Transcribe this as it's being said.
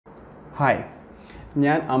Hi, I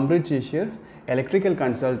am Shishiram, electrical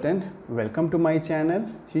consultant. Welcome to my channel,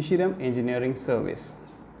 Shishiram Engineering Services.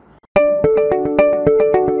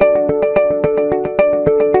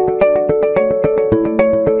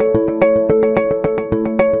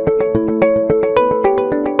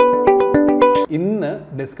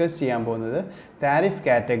 Discuss tariff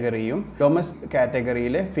category, domestic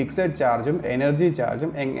category, fixed charge, energy charge,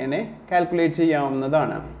 and calculate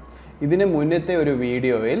ഇതിനെ മുന്നത്തെ ഒരു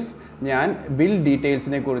വീഡിയോയിൽ ഞാൻ bill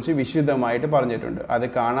ഡീറ്റെയിൽസിനെ കുറിച്ച് വിശദമായിട്ട് പറഞ്ഞിട്ടുണ്ട്. അത്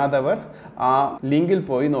കാണാത്തവർ ആ ലിങ്കിൽ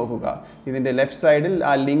പോയി നോക്കുക. ഇതിന്റെ ലെഫ്റ്റ് സൈഡിൽ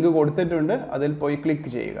ആ ലിങ്ക് കൊടുത്തിട്ടുണ്ട്. അതിൽ പോയി ക്ലിക്ക്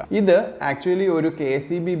ചെയ്യുക. ഇത് ആക്ച്വലി ഒരു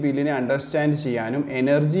KSEB ബില്ലിനെ അണ്ടർസ്റ്റാൻഡ് ചെയ്യാനും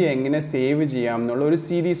എനർജി എങ്ങനെ സേവ് ചെയ്യാം എന്നുള്ള ഒരു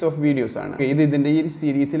സീരീസ് ഓഫ് വീഡിയോസ് ആണ്. ഇത് ഇതിന്റെ ഈ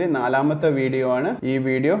സീരീസിലെ 4ാമത്തെ വീഡിയോ ആണ്. ഈ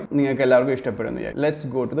വീഡിയോ നിങ്ങൾക്ക് എല്ലാവർക്കും ഇഷ്ടപ്പെടുന്നു.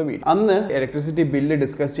 Let's go to the video. അന്ന് ഇലക്ട്രിസിറ്റി ബില്ല്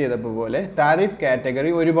ഡിസ്കസ് ചെയ്തപ്പോൾ പോലെ താരിഫ്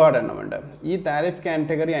കാറ്റഗറി ഒരുപാട് എണ്ണമുണ്ട്. ഈ താരിഫ്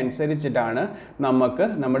കാറ്റഗറി അനുസരിച്ചിട്ടാണ് നമുക്ക്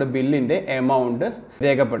നമ്മുടെ ബില്ലിന്റെ എമൗണ്ട്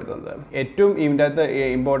രേഖപ്പെടുത്തുന്നത്. ഏറ്റവും ഇതിനകത്ത്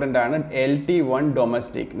ഇമ്പോർട്ടൻ്റ് ആണ് LT1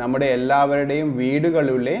 ഡൊമസ്റ്റിക്. നമ്മുടെ എല്ലാവരുടെയും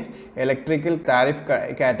വീടുകളിലെ ഇലക്ട്രിക്കൽ താരിഫ്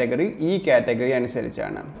കാറ്റഗറി ഈ കാറ്റഗറി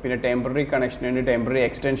അനുസരിച്ചാണ്. പിന്നെ ടെമ്പററി കണക്ഷൻ ഉണ്ട്, ടെമ്പററി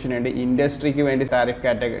എക്സ്റ്റൻഷൻ ഉണ്ട്, ഇൻഡസ്ട്രിക്ക് വേണ്ടി താരിഫ്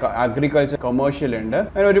കാറ്റഗറി, അഗ്രികൾച്ചർ, കൊമേഴ്ഷ്യൽ ഉണ്ട്.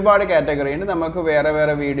 അങ്ങനെ ഒരുപാട് കാറ്റഗറി ഉണ്ട്. നമുക്ക് വേറെ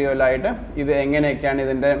വേറെ വീഡിയോയിലായിട്ട് ഇത് എങ്ങനെയൊക്കെയാണ്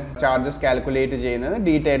ഇതിന്റെ ചാർജസ് കാൽക്കുലേറ്റ് ചെയ്യുന്നത്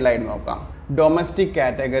ഡീറ്റെയിൽഡ് ആയിട്ട് നോക്കാം. ഡൊമസ്റ്റിക്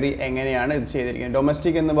കാറ്റഗറി എങ്ങനെയാണ് ഇത് ചെയ്തിരിക്കുന്നത്?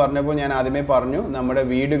 ഡൊമസ്റ്റിക് എന്ന് പറഞ്ഞപ്പോൾ ഞാൻ ആദ്യമേ പറഞ്ഞു നമ്മുടെ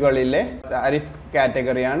വീടുകളിലെ താരിഫ്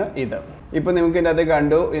കാറ്റഗറിയാണ് ഇത്. ഇപ്പോൾ നിങ്ങൾക്ക് ഇതിനകത്ത്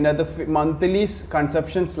കണ്ടു, ഇതിനകത്ത് മന്ത്ലി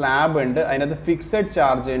കൺസപ്ഷൻ സ്ലാബ് ഉണ്ട്, അതിനകത്ത് ഫിക്സഡ്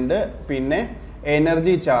ചാർജ് ഉണ്ട്, പിന്നെ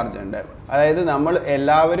എനർജി ചാർജ് ഉണ്ട്. അതായത് നമ്മൾ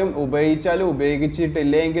എല്ലാവരും ഉപയോഗിച്ചാലും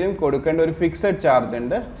ഉപയോഗിച്ചിട്ടില്ലെങ്കിലും കൊടുക്കേണ്ട ഒരു ഫിക്സഡ് ചാർജ്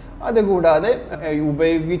ഉണ്ട്. അതുകൂടാതെ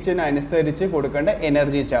ഉപയോഗിച്ചതിനനുസരിച്ച് കൊടുക്കേണ്ട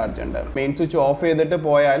എനർജി ചാർജ് ഉണ്ട്. മെയിൻ സ്വിച്ച് ഓഫ് ചെയ്തിട്ട്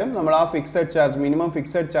പോയാലും നമ്മൾ ആ fixed charge, minimum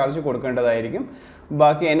fixed charge കൊടുക്കേണ്ടതായിരിക്കും.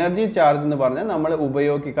 ബാക്കി എനർജി ചാർജ് എന്ന് പറഞ്ഞാൽ നമ്മൾ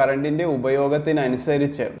കറണ്ടിന്റെ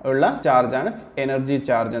ഉപയോഗത്തിനനുസരിച്ച് ഉള്ള ചാർജാണ് എനർജി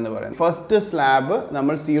ചാർജ് എന്ന് പറയുന്നത്. ഫസ്റ്റ് സ്ലാബ്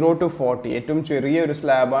നമ്മൾ 0 to 40, ഏറ്റവും ചെറിയൊരു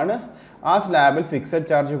സ്ലാബാണ്. ആ സ്ലാബിൽ ഫിക്സഡ്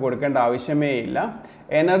ചാർജ് കൊടുക്കേണ്ട ആവശ്യമേ ഇല്ല.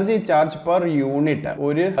 എനർജി ചാർജ് പെർ യൂണിറ്റ്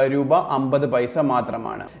 ₹1.50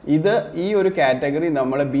 മാത്രമാണ്. ഇത് ഈ ഒരു കാറ്റഗറി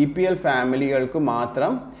നമ്മൾ BPL ഫാമിലികൾക്ക്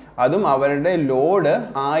മാത്രം, അതും അവരുടെ ലോഡ്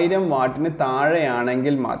 1000 വാട്ടിന്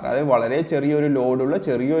താഴെയാണെങ്കിൽ മാത്രം, അതായത് വളരെ ചെറിയൊരു ലോഡുള്ള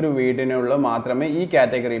ചെറിയൊരു വീടിനുള്ള മാത്രമേ ഈ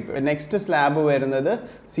കാറ്റഗറി. നെക്സ്റ്റ് സ്ലാബ് വരുന്നത്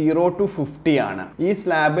 0 to 50 ആണ്. ഈ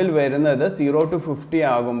സ്ലാബിൽ വരുന്നത് 0 to 50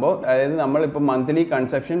 ആകുമ്പോൾ, അതായത് നമ്മളിപ്പോൾ മന്ത്ലി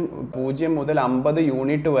കൺസപ്ഷൻ 0 മുതൽ 50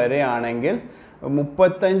 യൂണിറ്റ് വരെ ആണെങ്കിൽ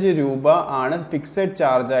 35 രൂപ ആണ് ഫിക്സഡ്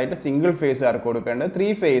ചാർജ് ആയിട്ട് സിംഗിൾ ഫേസുകാർക്ക് കൊടുക്കേണ്ടത്. 3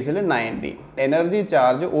 ഫേസിൽ 90. എനർജി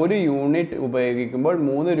ചാർജ് ഒരു യൂണിറ്റ് ഉപയോഗിക്കുമ്പോൾ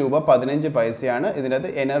 ₹3.15 ഇതിനകത്ത്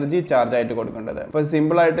എനർജി ചാർജ് ആയിട്ട് കൊടുക്കേണ്ടത്. ഇപ്പോൾ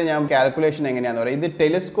സിമ്പിളായിട്ട് ഞാൻ കാൽക്കുലേഷൻ എങ്ങനെയാണെന്ന് പറയാം. ഇത്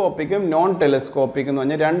ടെലിസ്കോപ്പിക്കും നോൺ ടെലിസ്കോപ്പിക്കും എന്ന്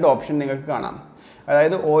പറഞ്ഞാൽ 2 ഓപ്ഷൻ നിങ്ങൾക്ക് കാണാം.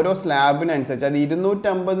 അതായത് ഓരോ സ്ലാബിനനുസരിച്ച് അത്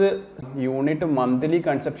 250 യൂണിറ്റ് മന്ത്ലി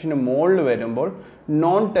കൺസപ്ഷന് മുകളിൽ വരുമ്പോൾ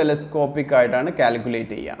നോൺ ടെലിസ്കോപ്പിക് ആയിട്ടാണ്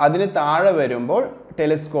കാൽക്കുലേറ്റ് ചെയ്യുക. അതിന് താഴെ വരുമ്പോൾ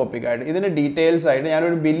ടെലിസ്കോപ്പിക് ആയിട്ട്. ഇതിൻ്റെ ഡീറ്റെയിൽസ് ആയിട്ട്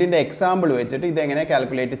ഞാനൊരു ബില്ലിൻ്റെ എക്സാമ്പിൾ വെച്ചിട്ട് ഇതെങ്ങനെ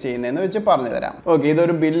കാൽക്കുലേറ്റ് ചെയ്യുന്നതെന്ന് വെച്ച് പറഞ്ഞു തരാം. ഓക്കെ,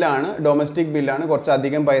 ഇതൊരു ബില്ലാണ്, ഡൊമസ്റ്റിക് ബില്ലാണ്,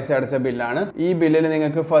 കുറച്ചധികം പൈസ അടച്ച ബില്ലാണ്. ഈ ബില്ലിൽ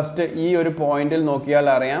നിങ്ങൾക്ക് ഫസ്റ്റ് ഈ ഒരു പോയിന്റിൽ നോക്കിയാൽ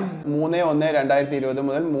അറിയാം 3/1/2020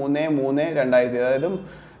 മുതൽ 3/3/2020, അതായത്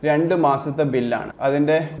 2 മാസത്തെ ബില്ലാണ്.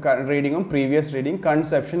 അതിൻ്റെ റീഡിങ്ങും പ്രീവിയസ് റീഡിങ്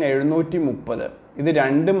കൺസപ്ഷൻ 730. ഇത്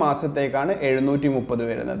 2 മാസത്തേക്കാണ് 730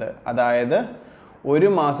 വരുന്നത്. അതായത് ഒരു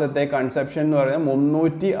മാസത്തെ കൺസപ്ഷൻ എന്ന് പറയുന്നത്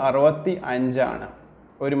 365 ആണ്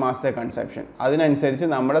ഒരു മാസത്തെ കൺസപ്ഷൻ. അതിനനുസരിച്ച്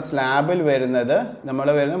നമ്മുടെ സ്ലാബിൽ വരുന്നത്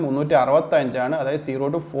 365 ആണ്. അതായത് 0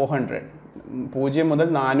 to 400, 0 മുതൽ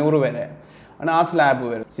 400 വരെ ആണ് ആ സ്ലാബ്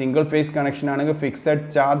വരുന്നത്. സിംഗിൾ ഫേസ് കണക്ഷൻ ആണെങ്കിൽ ഫിക്സഡ്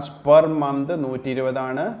ചാർജ് പെർ മന്ത് 120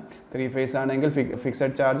 ആണ്. 3 ഫേസ് ആണെങ്കിൽ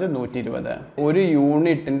ഫിക്സഡ് ചാർജ് 120. ഒരു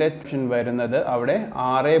യൂണിറ്റിന്റെ വരുന്നത് അവിടെ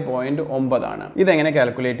 6.9 ആണ്. ഇതെങ്ങനെ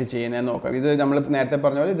കാൽക്കുലേറ്റ് ചെയ്യുന്നതെന്ന് നോക്കാം. ഇത് നമ്മൾ നേരത്തെ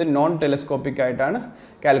പറഞ്ഞ പോലെ ഇത് നോൺ ടെലിസ്കോപ്പിക് ആയിട്ടാണ്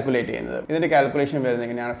കാൽക്കുലേറ്റ് ചെയ്യുന്നത്. ഇതിന്റെ കാൽക്കുലേഷൻ വരുന്നത്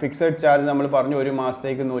എങ്ങനെയാണ്? ഫിക്സഡ് ചാർജ് നമ്മൾ പറഞ്ഞു ഒരു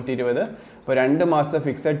മാസത്തേക്ക് 120. അപ്പോൾ 2 മാസത്തെ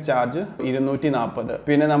ഫിക്സഡ് ചാർജ് 240.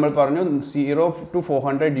 പിന്നെ നമ്മൾ പറഞ്ഞു 0 to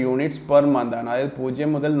 400 യൂണിറ്റ്സ് പെർ മന്ത് ആണ്. അതായത് 0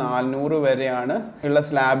 മുതൽ 400 വരെയാണ് ഉള്ള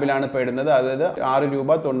സ്ലാബിലാണ് പെടുന്നത്. അതായത്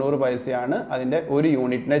 ₹6.90 അതിൻ്റെ ഒരു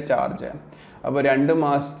യൂണിറ്റിന്റെ ചാർജ്. അപ്പോൾ 2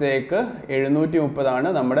 മാസത്തേക്ക് 730 ആണ്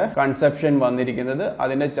നമ്മുടെ കൺസപ്ഷൻ വന്നിരിക്കുന്നത്.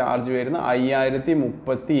 അതിൻ്റെ ചാർജ് വരുന്ന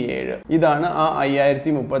 5037. ഇതാണ് ആ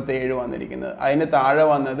 5037 വന്നിരിക്കുന്നത്. അതിന് താഴെ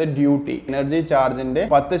വന്നത് ഡ്യൂട്ടി, എനർജി ചാർജിൻ്റെ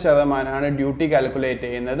 10% ഡ്യൂട്ടി കാൽക്കുലേറ്റ്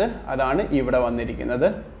ചെയ്യുന്നത്. അതാണ് ഇവിടെ വന്നിരിക്കുന്നത്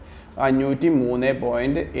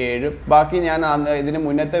 503.7. ബാക്കി ഞാൻ ഇതിന്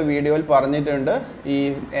മുന്നത്തെ വീഡിയോയിൽ പറഞ്ഞിട്ടുണ്ട് ഈ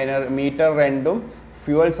മീറ്റർ റെൻറ്റും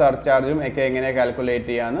ഫ്യൂവൽ സർചാർജും ഒക്കെ എങ്ങനെ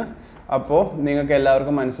കാൽക്കുലേറ്റ് ചെയ്യാമെന്ന്. അപ്പോൾ നിങ്ങൾക്ക്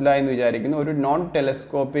എല്ലാവർക്കും മനസ്സിലായെന്ന് വിചാരിക്കുന്നു. ഒരു നോൺ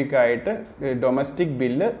ടെലസ്കോപ്പിക് ആയിട്ട് ഡൊമസ്റ്റിക്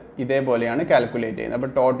ബില്ല് ഇതേപോലെയാണ് കാൽക്കുലേറ്റ് ചെയ്യുന്നത്.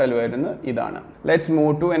 അപ്പോൾ ടോട്ടൽ വരുന്നത് ഇതാണ്. Let's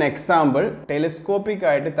move to an example. Telescopic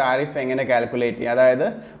ആയിട്ട് താരിഫ് എങ്ങനെ കാൽക്കുലേറ്റ് ചെയ്യുക, അതായത്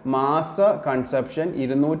മാസ കൺസപ്ഷൻ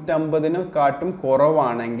 250-കാട്ടും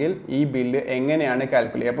കുറവാണെങ്കിൽ ഈ ബില്ല് എങ്ങനെയാണ്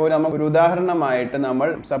കാൽക്കുലേറ്റ് ചെയ്യുക. അപ്പോൾ നമുക്ക് ഒരു ഉദാഹരണമായിട്ട് നമ്മൾ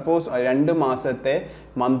സപ്പോസ് 2 മാസത്തെ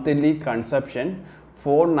മന്ത്ലി കൺസപ്ഷൻ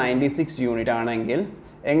 496 യൂണിറ്റ് ആണെങ്കിൽ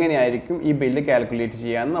എങ്ങനെയായിരിക്കും ഈ ബില്ല് കാൽക്കുലേറ്റ്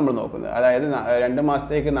ചെയ്യാമെന്ന് നമ്മൾ നോക്കുന്നത്. അതായത് 2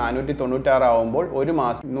 മാസത്തേക്ക് 496 ആവുമ്പോൾ ഒരു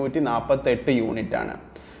മാസം 148 യൂണിറ്റ് ആണ്.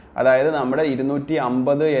 അതായത് നമ്മുടെ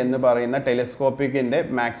 250 എന്ന് പറയുന്ന ടെലിസ്കോപ്പിക്കിൻ്റെ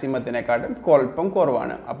മാക്സിമത്തിനെക്കാട്ടും അല്പം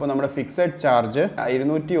കുറവാണ്. അപ്പോൾ നമ്മുടെ ഫിക്സഡ് ചാർജ്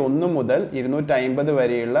 201 മുതൽ 250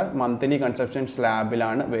 വരെയുള്ള മന്ത്ലി കൺസപ്ഷൻ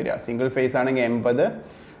സ്ലാബിലാണ് വരിക. സിംഗിൾ ഫേസ് ആണെങ്കിൽ 80,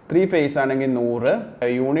 3 ഫേസ് ആണെങ്കിൽ 100.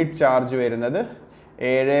 യൂണിറ്റ് ചാർജ് വരുന്നത്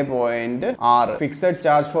 7.6. ഫിക്സഡ്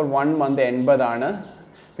ചാർജ് ഫോർ 1 മന്ത് 80 ആണ്.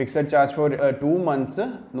 Fixed charge four 2 months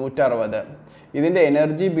 160. ഇതിൻ്റെ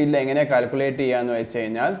എനർജി ബില്ല് എങ്ങനെ കാൽക്കുലേറ്റ് ചെയ്യാന്ന് വെച്ച്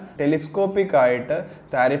കഴിഞ്ഞാൽ ടെലിസ്കോപ്പിക് ആയിട്ട്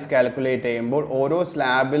താരിഫ് കാൽക്കുലേറ്റ് ചെയ്യുമ്പോൾ ഓരോ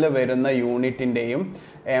സ്ലാബിൽ വരുന്ന യൂണിറ്റിൻ്റെയും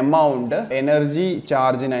എമൗണ്ട് എനർജി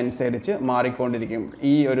ചാർജിനനുസരിച്ച് മാറിക്കൊണ്ടിരിക്കും.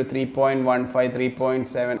 ഈ ഒരു 3.15,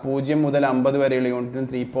 3.7, 0 മുതൽ 50 വരെയുള്ള യൂണിറ്റിന്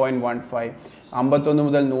 3.15, 51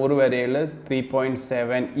 മുതൽ 100 വരെയുള്ള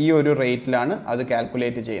 3.7, ഈ ഒരു റേറ്റിലാണ് അത്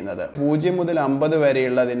കാൽക്കുലേറ്റ് ചെയ്യുന്നത്. 0 മുതൽ 50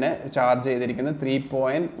 വരെയുള്ളതിനെ ചാർജ് ചെയ്തിരിക്കുന്നത്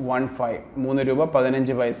 3.15, 3 രൂപ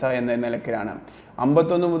 15 പൈസ എന്ന നിരക്കിലാണ്.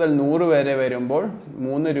 51 മുതൽ 100 വരെ വരുമ്പോൾ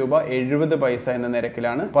 3 രൂപ 70 പൈസ എന്ന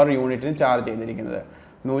നിരക്കിലാണ് പെർ യൂണിറ്റിന് ചാർജ് ചെയ്തിരിക്കുന്നത്.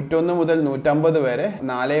 101 മുതൽ 150 വരെ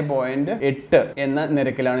 4.8 എന്ന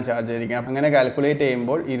നിരക്കിലാണ് ചാർജ് ചെയ്തിരിക്കുന്നത്. അങ്ങനെ കാൽക്കുലേറ്റ്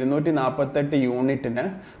ചെയ്യുമ്പോൾ 248 യൂണിറ്റിന്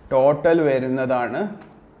ടോട്ടൽ വരുന്നതാണ്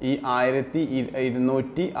ഈ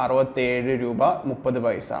 1267 രൂപ 30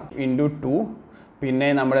 പൈസ ഇൻറ്റു 2. പിന്നെ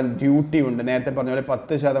നമ്മുടെ ഡ്യൂട്ടി ഉണ്ട്, നേരത്തെ പറഞ്ഞ പോലെ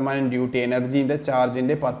 10% ഡ്യൂട്ടി, എനർജീൻ്റെ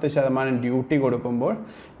ചാർജിൻ്റെ 10% ഡ്യൂട്ടി കൊടുക്കുമ്പോൾ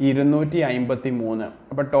 253.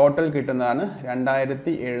 അപ്പോൾ ടോട്ടൽ കിട്ടുന്നതാണ്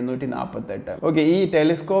 2748. ഓക്കെ, ഈ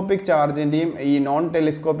ടെലിസ്കോപ്പിക് ചാർജിൻ്റെയും ഈ നോൺ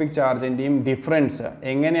ടെലിസ്കോപ്പിക് ചാർജിൻ്റെയും ഡിഫറൻസ്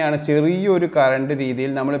എങ്ങനെയാണ്? ചെറിയൊരു കറണ്ട്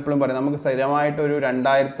രീതിയിൽ നമ്മളിപ്പോഴും പറയും, നമുക്ക് സ്ഥിരമായിട്ടൊരു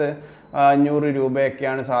 2500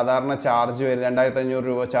 രൂപയൊക്കെയാണ് സാധാരണ ചാർജ് വരുന്നത്. 2500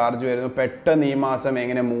 രൂപ ചാർജ് വരുന്നു. പെട്ടെന്ന് ഈ മാസം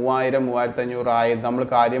എങ്ങനെ 3000, 3500 ആയത്? നമ്മൾ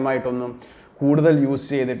കാര്യമായിട്ടൊന്നും കൂടുതൽ യൂസ്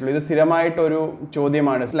ചെയ്തിട്ടുള്ളൂ. ഇത് സ്ഥിരമായിട്ടൊരു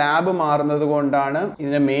ചോദ്യമാണ്. സ്ലാബ് മാറുന്നത് കൊണ്ടാണ്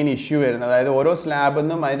ഇതിൻ്റെ മെയിൻ ഇഷ്യൂ വരുന്നത്. അതായത് ഓരോ സ്ലാബിൽ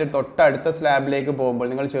നിന്നും അതിൻ്റെ തൊട്ടടുത്ത സ്ലാബിലേക്ക് പോകുമ്പോൾ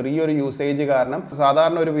നിങ്ങൾ ചെറിയൊരു യൂസേജ് കാരണം,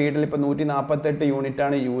 സാധാരണ ഒരു വീട്ടിൽ ഇപ്പോൾ 148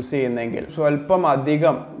 യൂണിറ്റാണ് യൂസ് ചെയ്യുന്നതെങ്കിൽ സ്വല്പം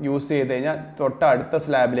അധികം യൂസ് ചെയ്ത് കഴിഞ്ഞാൽ തൊട്ടടുത്ത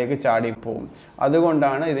സ്ലാബിലേക്ക് ചാടിപ്പോവും.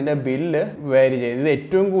 അതുകൊണ്ടാണ് ഇതിൻ്റെ ബില്ല് വേരി ചെയ്യുന്നത്. ഇത്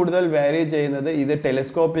ഏറ്റവും കൂടുതൽ വേരി ചെയ്യുന്നത് ഇത്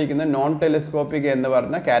ടെലിസ്കോപ്പിക് നിന്ന് നോൺ ടെലിസ്കോപ്പിക് എന്ന്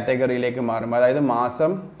പറഞ്ഞ കാറ്റഗറിയിലേക്ക് മാറും. അതായത്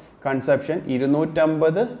മാസം കൺസപ്ഷൻ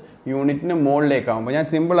 250 യൂണിറ്റിന് മുകളിലേക്കാകുമ്പോൾ, ഞാൻ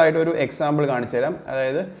സിമ്പിളായിട്ട് ഒരു എക്സാമ്പിൾ കാണിച്ചു തരാം.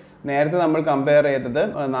 അതായത് നേരത്തെ നമ്മൾ കമ്പയർ ചെയ്തത്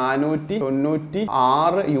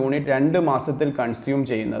 496 യൂണിറ്റ് 2 മാസത്തിൽ കൺസ്യൂം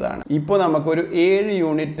ചെയ്യുന്നതാണ്. ഇപ്പോൾ നമുക്കൊരു 7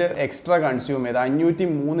 യൂണിറ്റ് എക്സ്ട്രാ കൺസ്യൂം ചെയ്ത്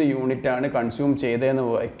 503 യൂണിറ്റാണ് കൺസ്യൂം ചെയ്തതെന്ന്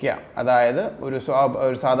വയ്ക്കുക. അതായത് ഒരു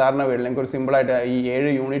സാധാരണ വീട്ടിൽ നിങ്ങൾക്ക് ഒരു സിമ്പിളായിട്ട് ഈ 7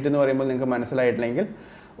 യൂണിറ്റ് എന്ന് പറയുമ്പോൾ നിങ്ങൾക്ക് മനസ്സിലായിട്ടില്ലെങ്കിൽ,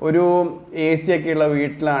 ഒരു AC ഒക്കെ ഉള്ള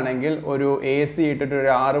വീട്ടിലാണെങ്കിൽ ഒരു AC ഇട്ടിട്ട്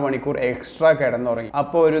ഒരു 6 മണിക്കൂർ എക്സ്ട്രാ കിടന്നുറങ്ങി.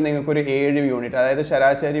 അപ്പോൾ നിങ്ങൾക്കൊരു 7 യൂണിറ്റ്, അതായത്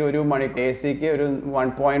ശരാശരി ഒരു ACക്ക് ഒരു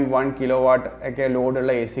 1.1 കിലോവാട്ട് ഒക്കെ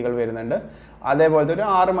ലോഡുള്ള ACകൾ വരുന്നുണ്ട്. അതേപോലത്തെ ഒരു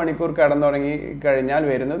 6 മണിക്കൂർ കിടന്നുറങ്ങി കഴിഞ്ഞാൽ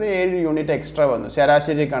വരുന്നത് 7 യൂണിറ്റ് എക്സ്ട്രാ വന്നു.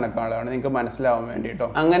 ശരാശരി കണക്കാളാണ്, നിങ്ങൾക്ക് മനസ്സിലാവാൻ വേണ്ടിയിട്ടോ.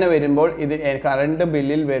 അങ്ങനെ വരുമ്പോൾ ഇത് കറണ്ട്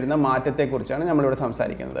ബില്ലിൽ വരുന്ന മാറ്റത്തെക്കുറിച്ചാണ് നമ്മളിവിടെ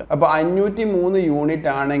സംസാരിക്കുന്നത്. അപ്പോൾ 503 യൂണിറ്റ്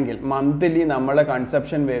ആണെങ്കിൽ മന്ത്ലി നമ്മളെ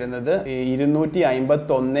കൺസപ്ഷൻ വരുന്നത്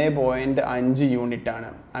 251.5 യൂണിറ്റ് ആണ്.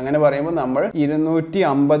 അങ്ങനെ പറയുമ്പോൾ നമ്മൾ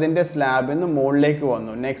 250ൻ്റെ സ്ലാബിൽ നിന്ന് മുകളിലേക്ക്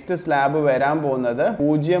വന്നു. നെക്സ്റ്റ് സ്ലാബ് വരാൻ പോകുന്നത്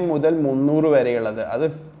 0 മുതൽ 300 വരെയുള്ളത്. അത്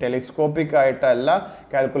ടെലിസ്കോപ്പിക് ആയിട്ടല്ല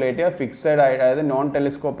കാൽക്കുലേറ്റ് ചെയ്യുക, ഫിക്സഡ് ആയിട്ട്, അതായത് നോൺ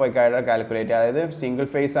ടെലിസ്കോപ്പിക് ആയിട്ട് കാൽക്കുലേറ്റ് ചെയ്യുക. അതായത് സിംഗിൾ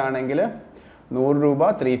ഫേസ് ആണെങ്കിൽ 100 രൂപ,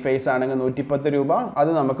 3 ഫേസ് ആണെങ്കിൽ 110 രൂപ. അത്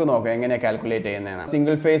നമുക്ക് നോക്കാം എങ്ങനെയാണ് കാൽക്കുലേറ്റ് ചെയ്യുന്നതെന്ന്.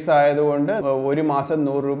 സിംഗിൾ ഫേസ് ആയതുകൊണ്ട് ഒരു മാസം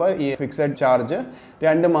 100 രൂപ ഈ ഫിക്സഡ് ചാർജ്,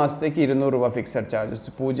 2 മാസത്തേക്ക് 200 രൂപ ഫിക്സഡ് ചാർജസ്.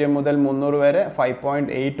 0 മുതൽ 300 വരെ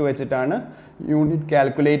 5.8 വെച്ചിട്ടാണ് യൂണിറ്റ്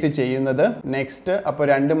കാൽക്കുലേറ്റ് ചെയ്യുന്നത്. നെക്സ്റ്റ് അപ്പോൾ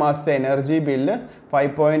 2 മാസത്തെ എനർജി ബില്ല്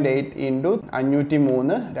 5.8 ഇൻറ്റു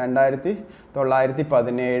 503,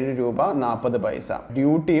 2917 രൂപ 40 പൈസ.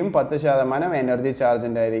 ഡ്യൂട്ടിയും 10% എനർജി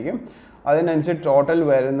ചാർജിൻ്റെ ആയിരിക്കും. അതിനനുസരിച്ച് ടോട്ടൽ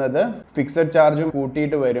വരുന്നത് ഫിക്സഡ് ചാർജും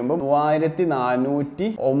കൂട്ടിയിട്ട് വരുമ്പോൾ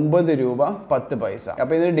 3409 രൂപ 10 പൈസ.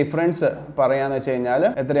 അപ്പോൾ ഇതിന് ഡിഫറൻസ് പറയാന്ന് വെച്ച് കഴിഞ്ഞാൽ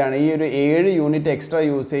എത്രയാണ്? ഈ ഒരു 7 യൂണിറ്റ് എക്സ്ട്രാ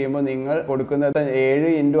യൂസ് ചെയ്യുമ്പോൾ നിങ്ങൾ കൊടുക്കുന്നത്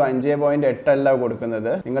 7 × 5.8 അല്ല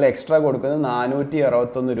കൊടുക്കുന്നത്, നിങ്ങൾ എക്സ്ട്രാ കൊടുക്കുന്നത്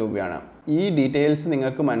 461 രൂപയാണ്. ഈ ഡീറ്റെയിൽസ്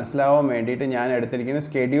നിങ്ങൾക്ക് മനസ്സിലാവാൻ വേണ്ടിയിട്ട് ഞാൻ എടുത്തിരിക്കുന്ന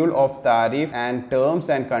schedule of tariff and terms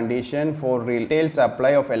and condition for retail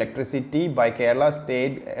supply of electricity by Kerala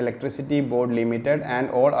state electricity board limited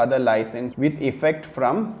and all other licence with effect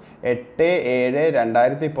from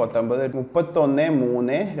 8/7/2019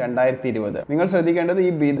 31/3/2020. നിങ്ങൾ ശ്രദ്ധിക്കേണ്ടത് ഈ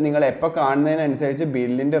ബിൽ നിങ്ങൾ എപ്പോൾ കാണുന്നതിനനുസരിച്ച്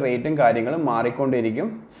ബില്ലിൻ്റെ റേറ്റും കാര്യങ്ങളും മാറിക്കൊണ്ടിരിക്കും.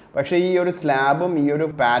 പക്ഷേ ഈ ഒരു സ്ലാബും ഈ ഒരു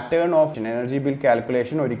pattern of energy bill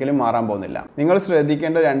calculation ഒരിക്കലും മാറാൻ പോകുന്നില്ല. നിങ്ങൾ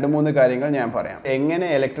ശ്രദ്ധിക്കേണ്ട 2-3 കാര്യങ്ങൾ ഞാൻ പറയാം. എങ്ങനെ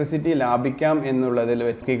ഇലക്ട്രിസിറ്റി ലാഭിക്കാം എന്നുള്ളതിൽ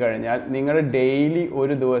വെച്ച് കഴിഞ്ഞാൽ നിങ്ങൾ ഡെയിലി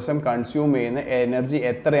ഒരു ദിവസം കൺസ്യൂം ചെയ്യുന്ന എനർജി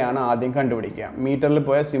എത്രയാണ് ആദ്യം കണ്ടുപിടിക്കുക. മീറ്ററിൽ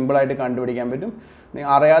പോയാൽ സിമ്പിളായിട്ട് കണ്ടുപിടിക്കാൻ പറ്റും.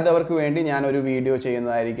 അറിയാത്തവർക്ക് വേണ്ടി ഞാനൊരു വീഡിയോ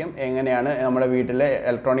ചെയ്യുന്നതായിരിക്കും, എങ്ങനെയാണ് നമ്മുടെ വീട്ടിലെ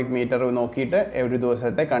ഇലക്ട്രോണിക് മീറ്റർ നോക്കിയിട്ട് ഒരു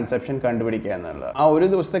ദിവസത്തെ കൺസപ്ഷൻ കണ്ടുപിടിക്കുക എന്നുള്ളത്. ആ ഒരു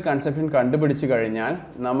ദിവസത്തെ കൺസപ്ഷൻ കണ്ടുപിടിച്ച് കഴിഞ്ഞാൽ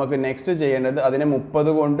നമുക്ക് നെക്സ്റ്റ് ചെയ്യേണ്ടത് അതിനെ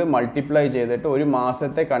 30 കൊണ്ട് മൾട്ടിപ്ലൈ ചെയ്തിട്ട് ഒരു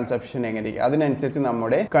മാസത്തെ കൺസപ്ഷൻ എങ്ങനെയിരിക്കും അതിനനുസരിച്ച്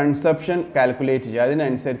നമ്മുടെ കൺസപ്ഷൻ കാൽക്കുലേറ്റ് ചെയ്യുക.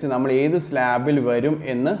 അതിനനുസരിച്ച് നമ്മൾ ഏത് സ്ലാബിൽ വരും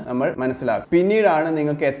എന്ന് നമ്മൾ മനസ്സിലാക്കും. പിന്നീടാണ്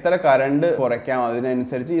നിങ്ങൾക്ക് എത്ര കറണ്ട് കുറയ്ക്കാം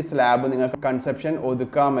അതിനനുസരിച്ച് ഈ സ്ലാബ് നിങ്ങൾക്ക് കൺസപ്ഷൻ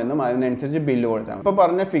ഒതുക്കാമെന്നും അതിനനുസരിച്ച് ബില്ല് കൊടുക്കാം. ഇപ്പോൾ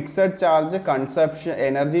പറഞ്ഞ ഫിക്സഡ് ചാർജ്, കൺസപ്ഷൻ,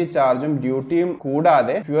 എനർജി ചാർജും ഡ്യൂട്ടിയും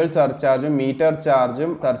കൂടാതെ ഫ്യൂവൽ സർചാർജും മീറ്റർ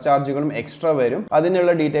ചാർജും സർചാർജുകളും എക്സ്ട്രാ വരും.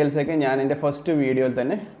 അതിനുള്ള ഡീറ്റെയിൽസ് ഒക്കെ ഞാൻ എൻ്റെ ഫസ്റ്റ് വീഡിയോയിൽ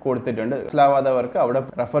തന്നെ കൊടുത്തിട്ടുണ്ട്. മനസ്സിലാവാത്തവർക്ക് അവിടെ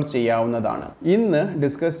റെഫർ ചെയ്യാവുന്നതാണ്. ഇന്ന്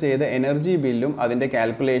ഡിസ്കസ് ചെയ്ത എനർജി ബില്ലും അതിൻ്റെ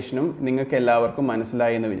കാൽക്കുലേഷനും നിങ്ങൾക്ക് എല്ലാവർക്കും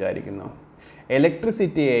മനസ്സിലായി എന്ന് വിചാരിക്കുന്നു.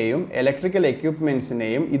 ഇലക്ട്രിസിറ്റിയെയും ഇലക്ട്രിക്കൽ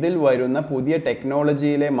എക്യുപ്മെൻറ്റ്സിനെയും ഇതിൽ വരുന്ന പുതിയ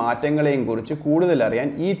ടെക്നോളജിയിലെ മാറ്റങ്ങളെയും കുറിച്ച് കൂടുതൽ അറിയാൻ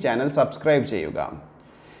ഈ ചാനൽ സബ്സ്ക്രൈബ് ചെയ്യുക.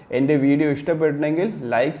 എൻ്റെ വീഡിയോ ഇഷ്ടപ്പെട്ടുണ്ടെങ്കിൽ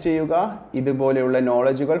ലൈക്ക് ചെയ്യുക. ഇതുപോലെയുള്ള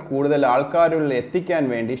നോളജുകൾ കൂടുതൽ ആൾക്കാരിൽ എത്തിക്കാൻ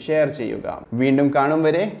വേണ്ടി ഷെയർ ചെയ്യുക. വീണ്ടും കാണും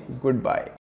വരെ ഗുഡ് ബൈ.